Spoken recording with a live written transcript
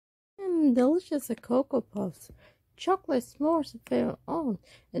Delicious Cocoa Puffs. Chocolate s'mores of their own.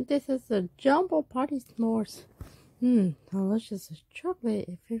 And this is the Jumbo Party s'mores. Delicious as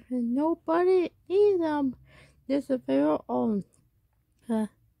chocolate. If nobody eat them, this is their own.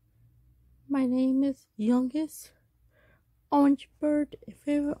 My name is Youngest Orange Bird.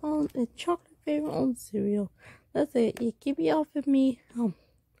 Favorite own a chocolate favorite own cereal. Let's say you keep it off of me.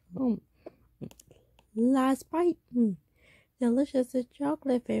 Last bite. Delicious as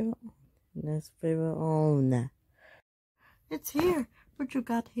chocolate favorite own. That's favorite own. It's here. What you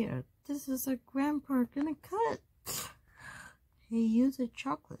got here? This is a grandpa gonna cut it. He used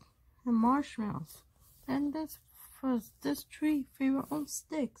chocolate and marshmallows. And this tree favorite own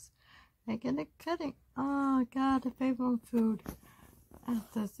sticks. They're gonna cut it. Oh god, the favorite own food. And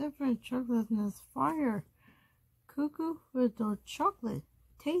the different chocolate in this fire. Cuckoo with the chocolate.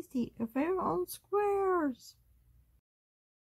 Tasty, a favorite own squares.